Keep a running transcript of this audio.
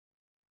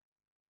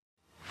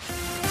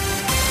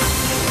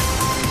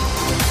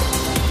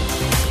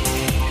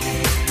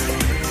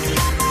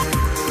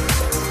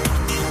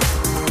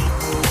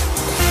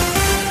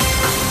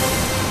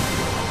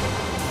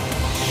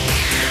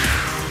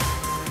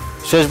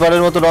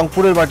শেষবারের মতো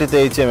রংপুরের মাটিতে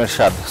এইচএমের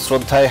স্বাদ,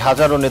 শ্রদ্ধায়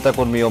হাজারো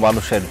নেতাকর্মী ও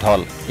মানুষের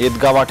ঢল।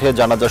 ঈদগাহ মাঠে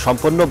জানাজা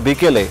সম্পন্ন,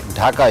 বিকেলে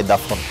ঢাকায়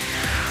দাফন।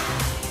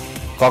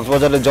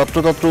 কক্সবাজারে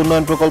যত্রতত্র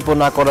উন্নয়ন প্রকল্প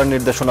না করার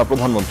নির্দেশনা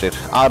প্রধানমন্ত্রীর।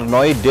 আর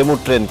 ৯ ডেমো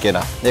ট্রেন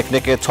কেনা,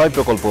 একনেকে ৬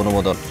 প্রকল্প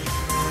অনুমোদন।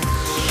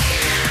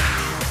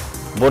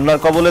 বন্যার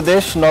কবলে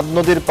দেশ, নদ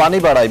নদীর পানি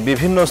বাড়ায়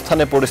বিভিন্ন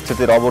স্থানে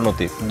পরিস্থিতির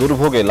অবনতি,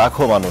 দুর্ভোগে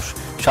লাখো মানুষ।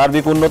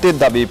 সার্বিক উন্নতির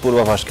দাবি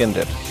পূর্বাভাস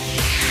কেন্দ্রের।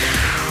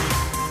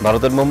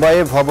 ভারতের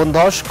মুম্বাইয়ে ভবন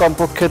ধস,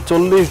 কমপক্ষে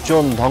 ৪০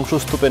 জন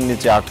ধ্বংসস্তূপের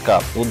নিচে আটকা,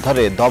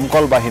 উদ্ধারে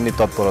দমকল বাহিনীর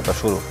তৎপরতা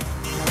শুরু।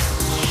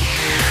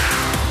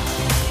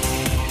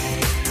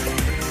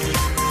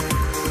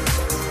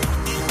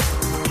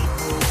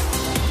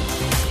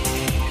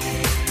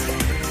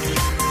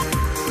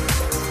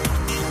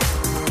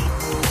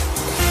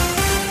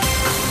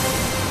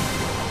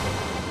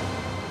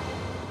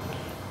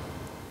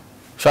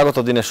 স্বাগত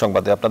দিনের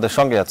সংবাদে, আপনাদের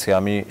সঙ্গে আছি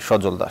আমি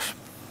সজল দাস।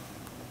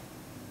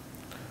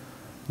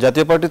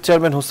 জাতীয় পার্টির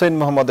চেয়ারম্যান হুসেইন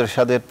মোহাম্মদ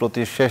এরশাদের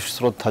প্রতি শেষ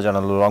শ্রদ্ধা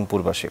জানালো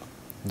রংপুরবাসী।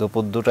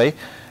 দুপুর ২টায়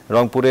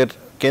রংপুরের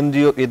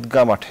কেন্দ্রীয়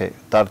ঈদগাহ মাঠে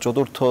তার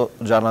চতুর্থ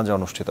জানাজা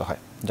অনুষ্ঠিত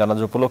হয়।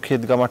 জানাজা উপলক্ষে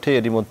ঈদগাহ মাঠে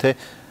এরই মধ্যে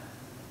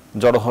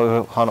জড়ো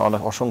হন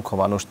অসংখ্য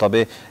মানুষ।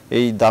 তবে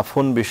এই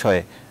দাফন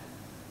বিষয়ে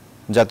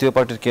জাতীয়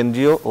পার্টির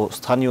কেন্দ্রীয় ও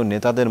স্থানীয়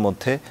নেতাদের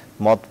মধ্যে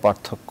মত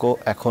পার্থক্য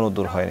এখনও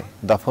দূর হয়নি।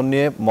 দাফন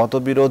নিয়ে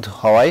মতবিরোধ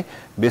হওয়ায়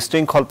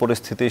বিশৃঙ্খল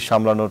পরিস্থিতি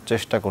সামলানোর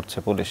চেষ্টা করছে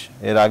পুলিশ।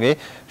 এর আগে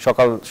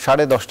সকাল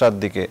 10:30টার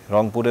দিকে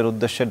রংপুরের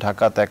উদ্দেশ্যে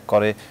ঢাকা ত্যাগ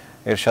করে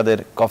এরশাদের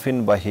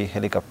কফিনবাহী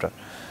হেলিকপ্টার।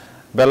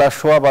 বেলা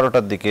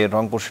 12:15টার দিকে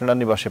রংপুর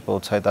সেনানিবাসে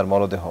পৌঁছায় তার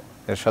মরদেহ।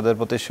 এরশাদের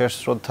প্রতি শেষ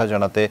শ্রদ্ধা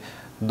জানাতে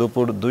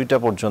দুপুর 2টা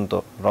পর্যন্ত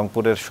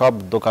রংপুরের সব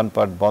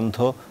দোকানপাট বন্ধ,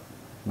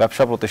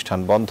 ব্যবসা প্রতিষ্ঠান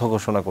বন্ধ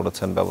ঘোষণা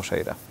করেছেন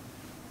ব্যবসায়ীরা।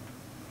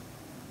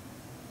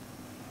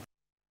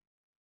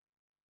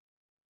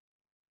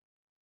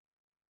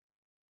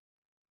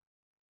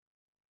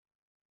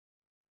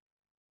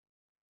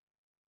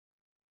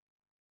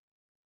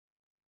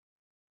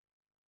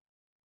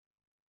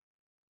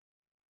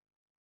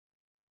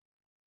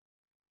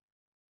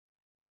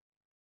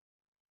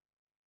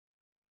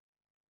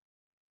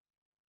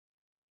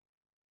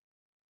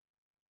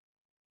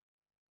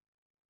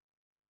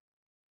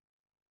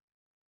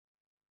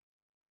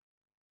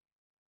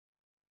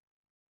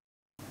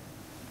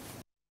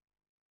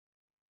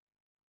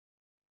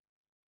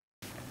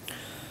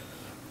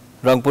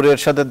 রংপুরে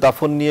এরশাদের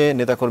দাফন নিয়ে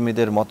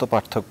নেতাকর্মীদের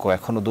মতপার্থক্য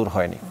এখনো দূর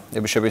হয়নি। এ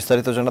বিষয়ে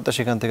বিস্তারিত জানাতে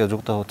সেখান থেকে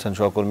যুক্ত হচ্ছেন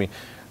সহকর্মী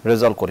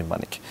রেজাল করিম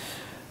মানিক।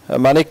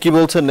 মানিক, কি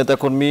বলছেন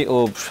নেতাকর্মী ও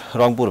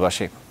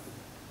রংপুরবাসী?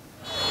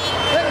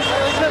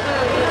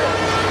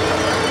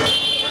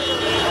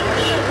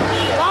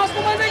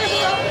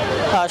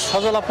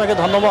 সজল, আপনাকে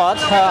ধন্যবাদ।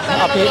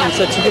 আপনি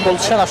ঠিকই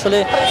বলছেন। আসলে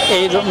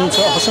এই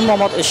হোসেন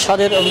মোহাম্মদ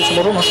এরশাদের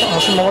মরহুম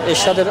হোসেন মোহাম্মদ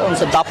এরশাদের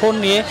দাফন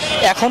নিয়ে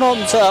এখনও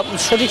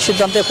সঠিক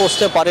সিদ্ধান্তে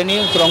পৌঁছতে পারেনি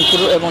রংপুর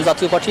এবং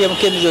জাতীয় পার্টি এবং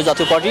কেন্দ্রীয়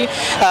জাতীয় পার্টি।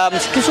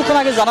 কিছুক্ষণ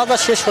আগে জানাজা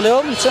শেষ হলেও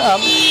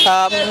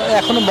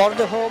এখনও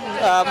মরদেহ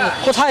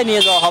কোথায়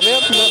নিয়ে যাওয়া হবে,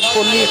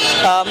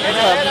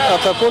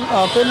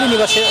 পল্লী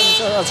নিবাসে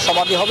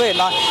সমাধি হবে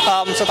না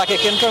তাকে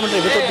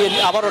ক্যান্টনমেন্টের ভিতর দিয়ে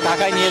আবারও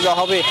ঢাকায় নিয়ে যাওয়া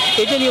হবে,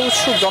 এটা নিয়ে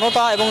উৎসুক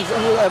জনতা এবং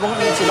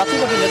জাতীয়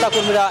পার্টির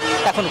নেতাকর্মীরা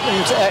এখন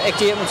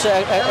একটা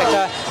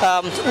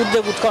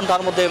উদ্বেগ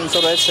উৎকণ্ঠার মধ্যে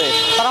রয়েছে।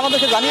 তারা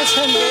আমাদেরকে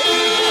জানিয়েছেন যে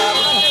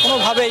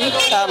কোনোভাবেই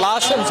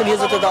লাশ নিয়ে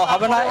যেতে দেওয়া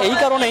হবে না। এই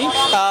কারণেই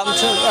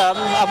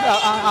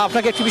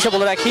আপনাকে একটি বিষয়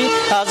বলে রাখি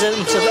যে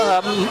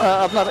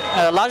আপনার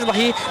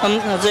লাশবাহী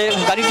যে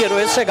গাড়িটি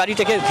রয়েছে,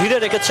 গাড়িটাকে ঘিরে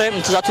রেখেছে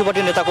জাতীয়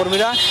পার্টির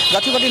নেতাকর্মীরা।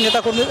 জাতীয় পার্টির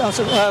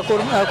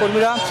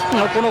নেতাকর্মীরা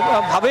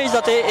কোনোভাবেই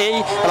যাতে এই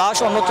লাশ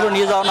অন্যত্র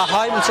নিয়ে যাওয়া না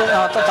হয়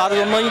তার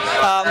জন্যই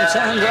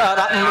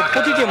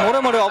প্রতিটি মোড়ে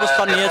মোড়ে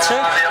অবস্থান নিয়েছে।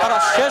 তারা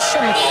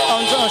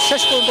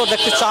শেষ পর্যন্ত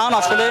দেখতে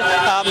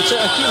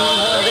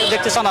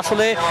চান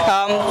আসলে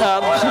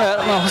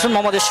হোসেন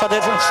মোহাম্মদ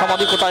এরশাদের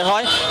সমাধি কোথায়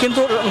হয়।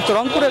 কিন্তু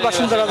রংপুরের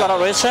বাসিন্দারা যারা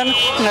রয়েছেন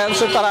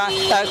তারা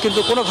কিন্তু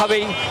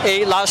কোনোভাবেই এই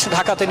লাশ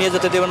ঢাকাতে নিয়ে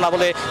যেতে দেবেন না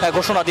বলে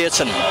ঘোষণা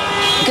দিয়েছেন।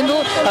 কিন্তু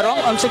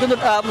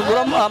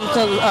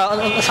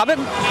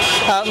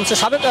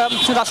সাবেক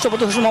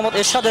রাষ্ট্রপতি হোসেন মোহাম্মদ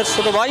এরশাদের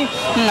ছোট ভাই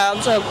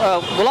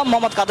গোলাম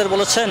মোহাম্মদ কাদের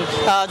বলেছেন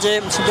যে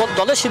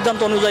দলের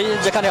সিদ্ধান্ত অনুযায়ী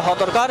যেখানে হওয়া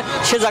দরকার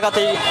সে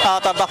জায়গাতেই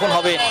তার দাফন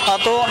হবে।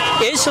 তো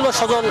এই ছিল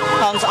সজল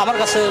আমার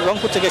কাছে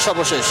রংপুর থেকে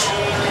সর্বশেষ।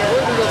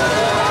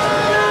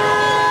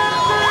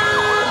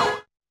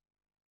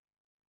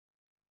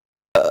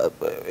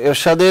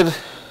 এরশাদের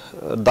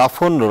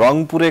দাফন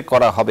রংপুরে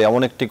করা হবে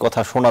এমন একটি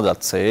কথা শোনা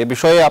যাচ্ছে। এ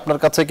বিষয়ে আপনার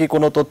কাছে কি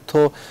কোনো তথ্য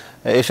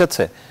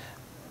এসেছে?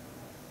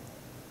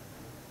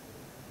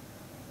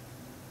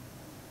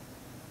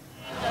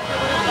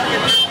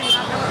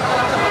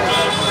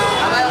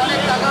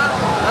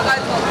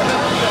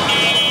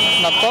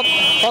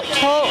 তথ্য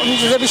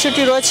যে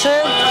বিষয়টি রয়েছে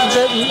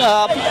যে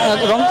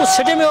রংপুর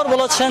সিটি মেয়র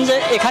বলেছেন যে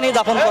এখানেই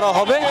দাফন করা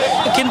হবে,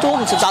 কিন্তু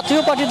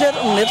জাতীয় পার্টিদের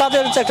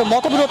নেতাদের যে একটা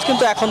মতবিরোধ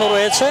কিন্তু এখনো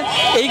রয়েছে।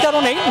 এই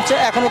কারণেই যে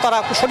এখনো তারা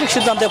সঠিক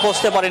সিদ্ধান্তে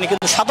পৌঁছতে পারেনি।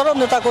 কিন্তু সাধারণ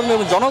নেতাকর্মী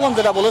এবং জনগণ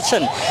যেটা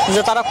বলেছেন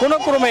যে তারা কোনো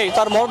ক্রমেই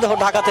তার মরদেহ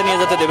ঢাকাতে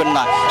নিয়ে যেতে দেবেন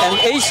না।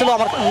 এই ছিল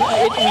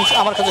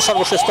আমার কাছে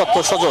সর্বশেষ তথ্য।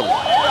 সজল,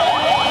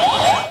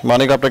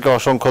 মানিক, আপনাকে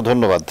অসংখ্য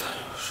ধন্যবাদ।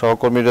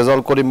 সহকর্মী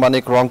রেজাউল করিম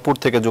মানিক রংপুর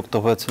থেকে যুক্ত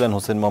হয়েছিলেন।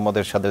 হোসেন মোহাম্মদ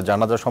এরশাদের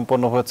জানাজা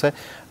সম্পন্ন হয়েছে।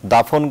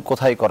 দাফন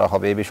কোথায় করা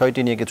হবে এই বিষয়টি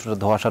নিয়ে কিছুটা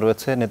ধোঁয়াশা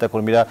রয়েছে।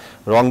 নেতাকর্মীরা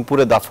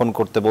রংপুরে দাফন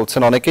করতে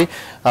বলছেন অনেকেই,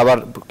 আবার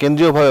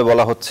কেন্দ্রীয়ভাবে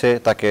বলা হচ্ছে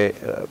তাকে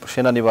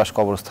সেনানিবাস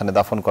কবরস্থানে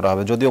দাফন করা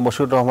হবে। যদিও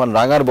মশিউর রহমান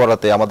রাঙার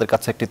বরাতে আমাদের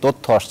কাছে একটি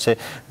তথ্য আসছে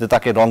যে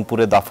তাকে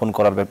রংপুরে দাফন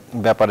করার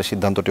ব্যাপারে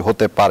সিদ্ধান্তটি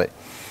হতে পারে।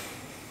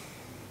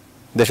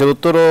 দেশের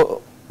উত্তর ও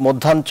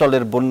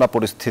মধ্যাঞ্চলের বন্যা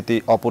পরিস্থিতি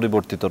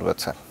অপরিবর্তিত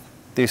রয়েছে।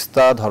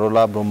 তিস্তা,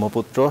 ধরলা,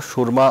 ব্রহ্মপুত্র,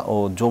 সুরমা ও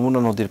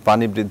যমুনা নদীর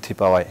পানি বৃদ্ধি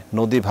পাওয়ায়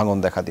নদী ভাঙন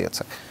দেখা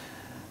দিয়েছে।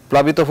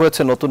 প্লাবিত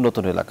হয়েছে নতুন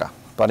নতুন এলাকা।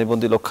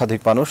 পানিবন্দী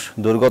লক্ষাধিক মানুষ।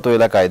 দুর্গত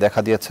এলাকায়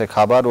দেখা দিয়েছে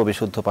খাবার ও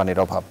বিশুদ্ধ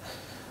পানির অভাব।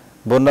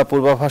 বন্যা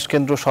পূর্বাভাস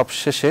কেন্দ্র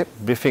সবশেষে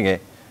ব্রিফিংয়ে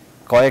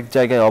কয়েক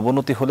জায়গায়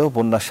অবনতি হলেও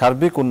বন্যা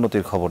সার্বিক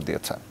উন্নতির খবর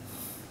দিয়েছে।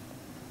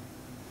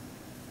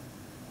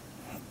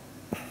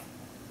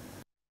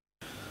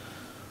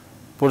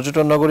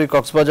 পর্যটন নগরী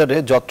কক্সবাজারে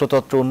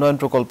যত্রতত্র উন্নয়ন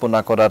প্রকল্প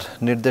না করার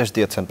নির্দেশ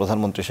দিয়েছেন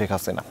প্রধানমন্ত্রী শেখ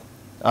হাসিনা।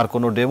 আর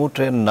কোনো ডেমু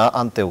ট্রেন না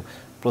আনতেও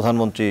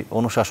প্রধানমন্ত্রী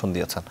অনুশাসন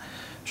দিয়েছেন।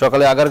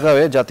 সকালে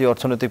আগারগাঁওয়ে জাতীয়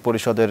অর্থনৈতিক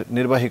পরিষদের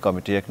নির্বাহী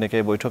কমিটি একনেকে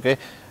বৈঠকে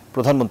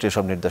প্রধানমন্ত্রী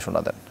সব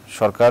নির্দেশনা দেন।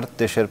 সরকার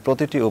দেশের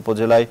প্রতিটি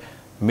উপজেলায়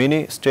মিনি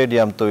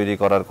স্টেডিয়াম তৈরি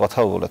করার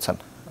কথাও বলেছেন।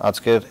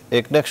 আজকের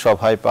একনেক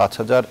সভায়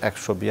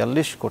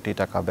 ৫,১৪২ কোটি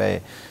টাকা ব্যয়ে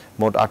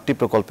মোট ৮টি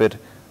প্রকল্পের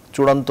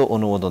চূড়ান্ত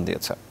অনুমোদন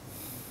দিয়েছে।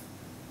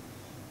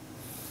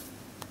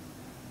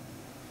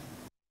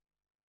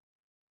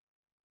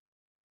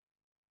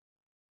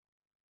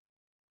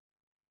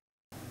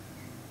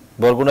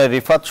 বরগুনায়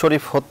রিফাত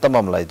শরীফ হত্যা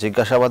মামলায়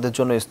জিজ্ঞাসাবাদের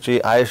জন্য স্ত্রী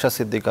আয়েশা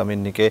সিদ্দিকা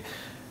মিন্নিকে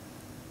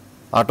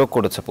আটক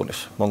করেছে পুলিশ।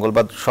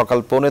 মঙ্গলবার সকাল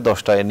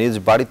 10:45 নিজ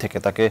বাড়ি থেকে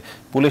তাকে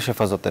পুলিশ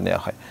হেফাজতে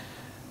নেওয়া হয়।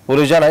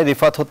 পুলিশ জানায়,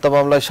 রিফাত হত্যা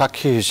মামলায়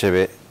সাক্ষী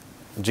হিসেবে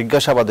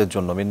জিজ্ঞাসাবাদের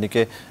জন্য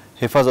মিন্নিকে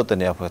হেফাজতে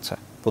নেওয়া হয়েছে।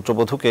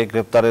 পুত্রবধূকে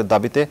গ্রেপ্তারের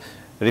দাবিতে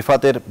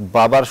রিফাতের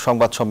বাবার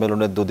সংবাদ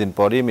সম্মেলনের দুদিন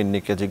পরই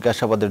মিন্নিকে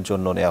জিজ্ঞাসাবাদের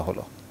জন্য নেওয়া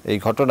হলো। এই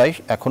ঘটনায়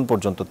এখন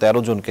পর্যন্ত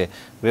 13 জনকে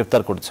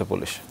গ্রেপ্তার করেছে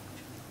পুলিশ।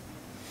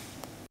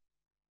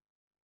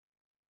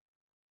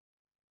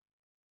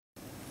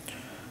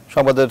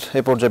 সংবাদের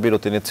এই পর্যায়ে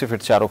বিরতি নিচ্ছি,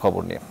 ফিরছি আরো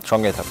খবর নিয়ে,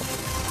 সঙ্গেই থাকুন।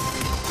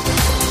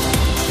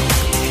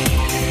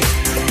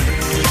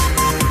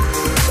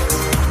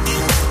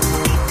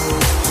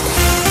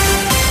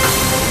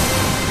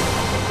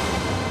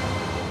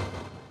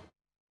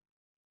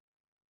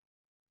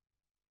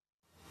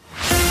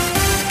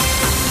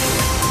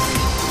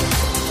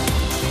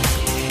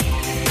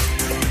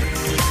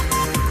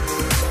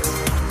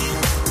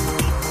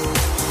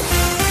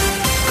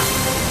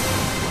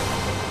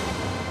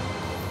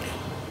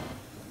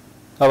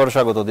 আবার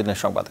স্বাগত দিনের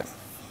সংবাদে।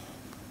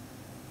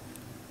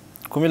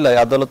 কুমিল্লায়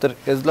আদালতের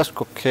এজলাস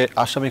কক্ষে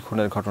আসামি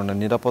খুনের ঘটনায়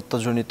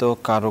নিরাপত্তাজনিত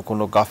কারো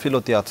কোনো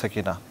গাফিলতি আছে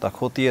কিনা তা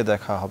খতিয়ে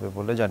দেখা হবে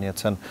বলে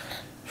জানিয়েছেন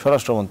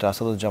স্বরাষ্ট্রমন্ত্রী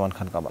আসাদুজ্জামান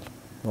খান কামাল।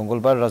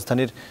 মঙ্গলবার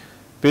রাজধানীর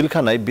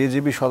পিলখানায়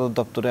বিজিবি সদর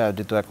দপ্তরে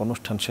আয়োজিত এক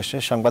অনুষ্ঠান শেষে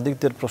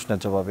সাংবাদিকদের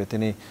প্রশ্নের জবাবে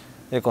তিনি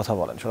একথা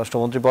বলেন।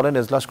 স্বরাষ্ট্রমন্ত্রী বলেন,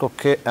 এজলাস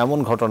কক্ষে এমন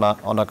ঘটনা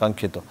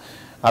অনাকাঙ্ক্ষিত।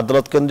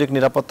 আদালত কেন্দ্রিক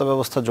নিরাপত্তা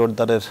ব্যবস্থা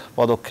জোরদারের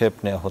পদক্ষেপ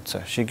নেওয়া হচ্ছে।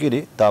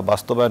 শিগগিরই তা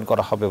বাস্তবায়ন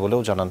করা হবে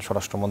বলেও জানান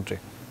স্বরাষ্ট্রমন্ত্রী।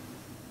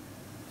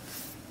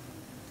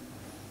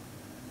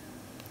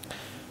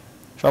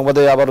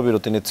 সংবাদে আবারও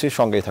বিরতি নিচ্ছি,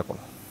 সঙ্গেই থাকুন।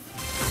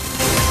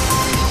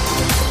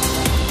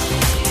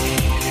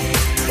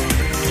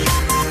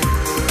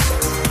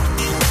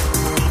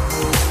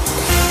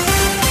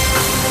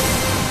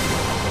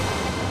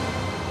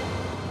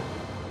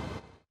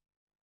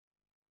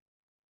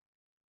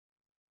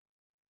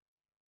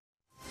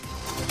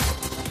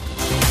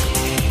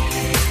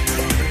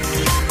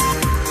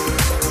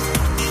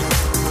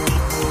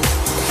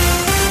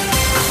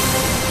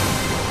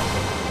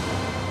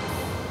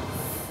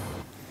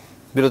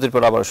 বিরতির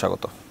পর আবারও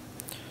স্বাগত।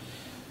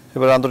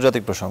 এবার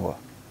আন্তর্জাতিক প্রসঙ্গ।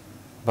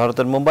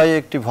 ভারতের মুম্বাইয়ে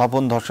একটি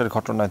ভবন ধসের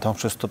ঘটনায়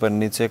ধ্বংসস্তূপের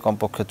নিচে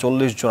কমপক্ষে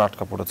 40 জন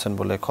আটকা পড়েছেন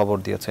বলে খবর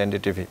দিয়েছে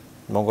এনডিটিভি।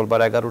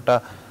 মঙ্গলবার 11টা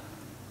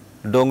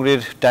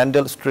ডোংরির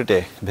ট্যান্ডেল স্ট্রিটে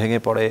ভেঙে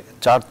পড়ে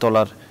 4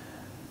 তলার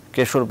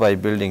কেশরবাই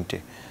বিল্ডিংটি।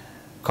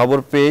 খবর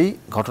পেয়েই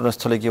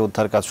ঘটনাস্থলে গিয়ে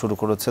উদ্ধার কাজ শুরু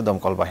করেছে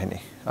দমকল বাহিনী।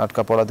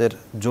 আটকা পড়াদের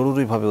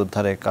জরুরিভাবে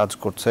উদ্ধারে কাজ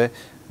করছে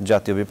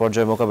জাতীয়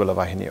বিপর্যয় মোকাবেলা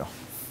বাহিনীও।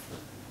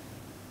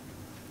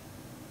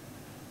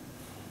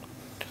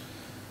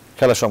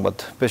 খেলা সংবাদ।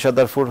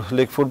 পেশাদার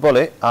লীগ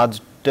ফুটবলে আজ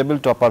টেবিল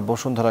টপার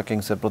বসুন্ধরা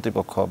কিংসের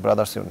প্রতিপক্ষ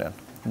ব্রাদার্স ইউনিয়ন।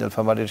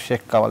 নীলফামারীর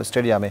শেখ কামাল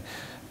স্টেডিয়ামে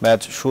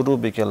ম্যাচ শুরু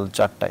বিকেল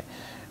 4টায়।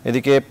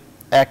 এদিকে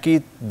একই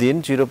দিন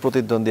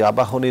চিরপ্রতিদ্বন্দ্বী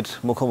আবাহনীর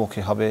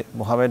মুখোমুখি হবে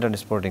মোহামেডান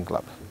স্পোর্টিং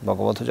ক্লাব।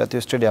 বঙ্গবন্ধু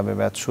জাতীয় স্টেডিয়ামে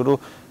ম্যাচ শুরু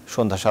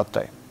সন্ধ্যা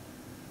 7টায়।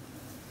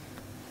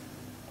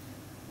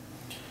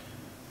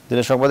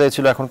 দিনের সংবাদে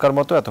ছিল এখনকার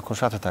মতো। এতক্ষণ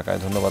সাথে থাকায়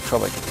ধন্যবাদ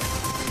সবাইকে।